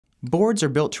Boards are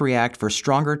built to react for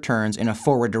stronger turns in a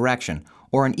forward direction,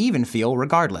 or an even feel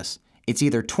regardless. It's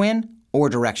either twin or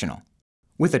directional.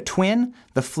 With a twin,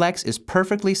 the flex is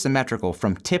perfectly symmetrical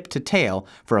from tip to tail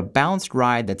for a balanced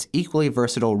ride that's equally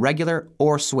versatile regular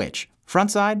or switch,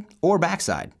 front side or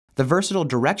backside. The versatile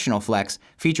directional flex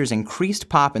features increased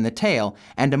pop in the tail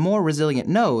and a more resilient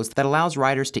nose that allows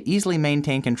riders to easily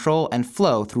maintain control and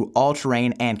flow through all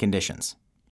terrain and conditions.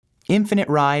 Infinite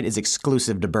Ride is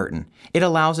exclusive to Burton. It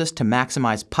allows us to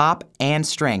maximize pop and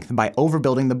strength by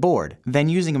overbuilding the board, then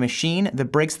using a machine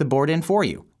that breaks the board in for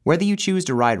you. Whether you choose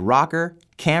to ride rocker,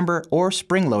 camber, or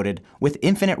spring-loaded, with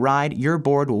Infinite Ride, your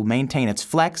board will maintain its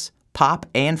flex, pop,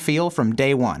 and feel from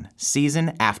day one,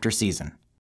 season after season.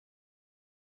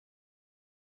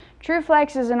 True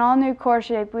Flex is an all-new core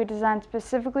shape we designed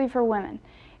specifically for women.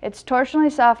 It's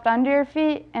torsionally soft under your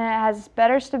feet, and it has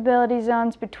better stability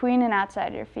zones between and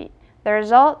outside your feet. The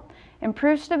result?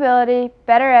 Improved stability,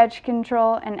 better edge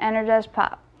control, and energized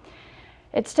pop.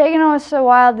 It's taken us a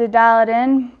while to dial it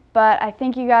in, but I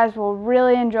think you guys will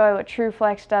really enjoy what True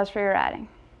Flex does for your riding.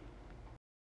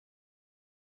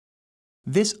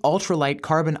 This ultralight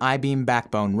carbon I-beam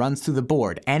backbone runs through the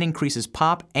board and increases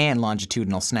pop and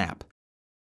longitudinal snap.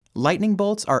 Lightning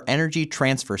bolts are energy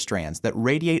transfer strands that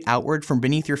radiate outward from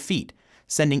beneath your feet,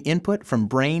 sending input from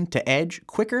brain to edge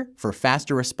quicker for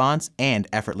faster response and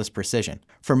effortless precision.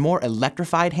 For more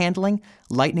electrified handling,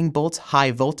 lightning bolts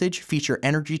high voltage feature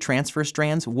energy transfer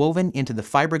strands woven into the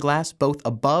fiberglass both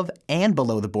above and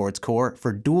below the board's core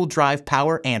for dual drive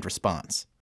power and response.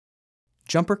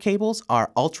 Jumper cables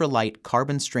are ultralight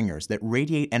carbon stringers that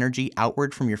radiate energy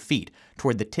outward from your feet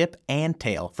toward the tip and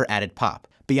tail for added pop.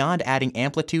 Beyond adding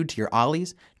amplitude to your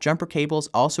ollies, jumper cables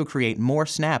also create more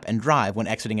snap and drive when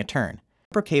exiting a turn.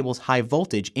 Jumper cables' high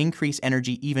voltage increase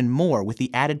energy even more with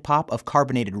the added pop of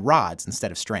carbonated rods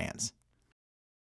instead of strands.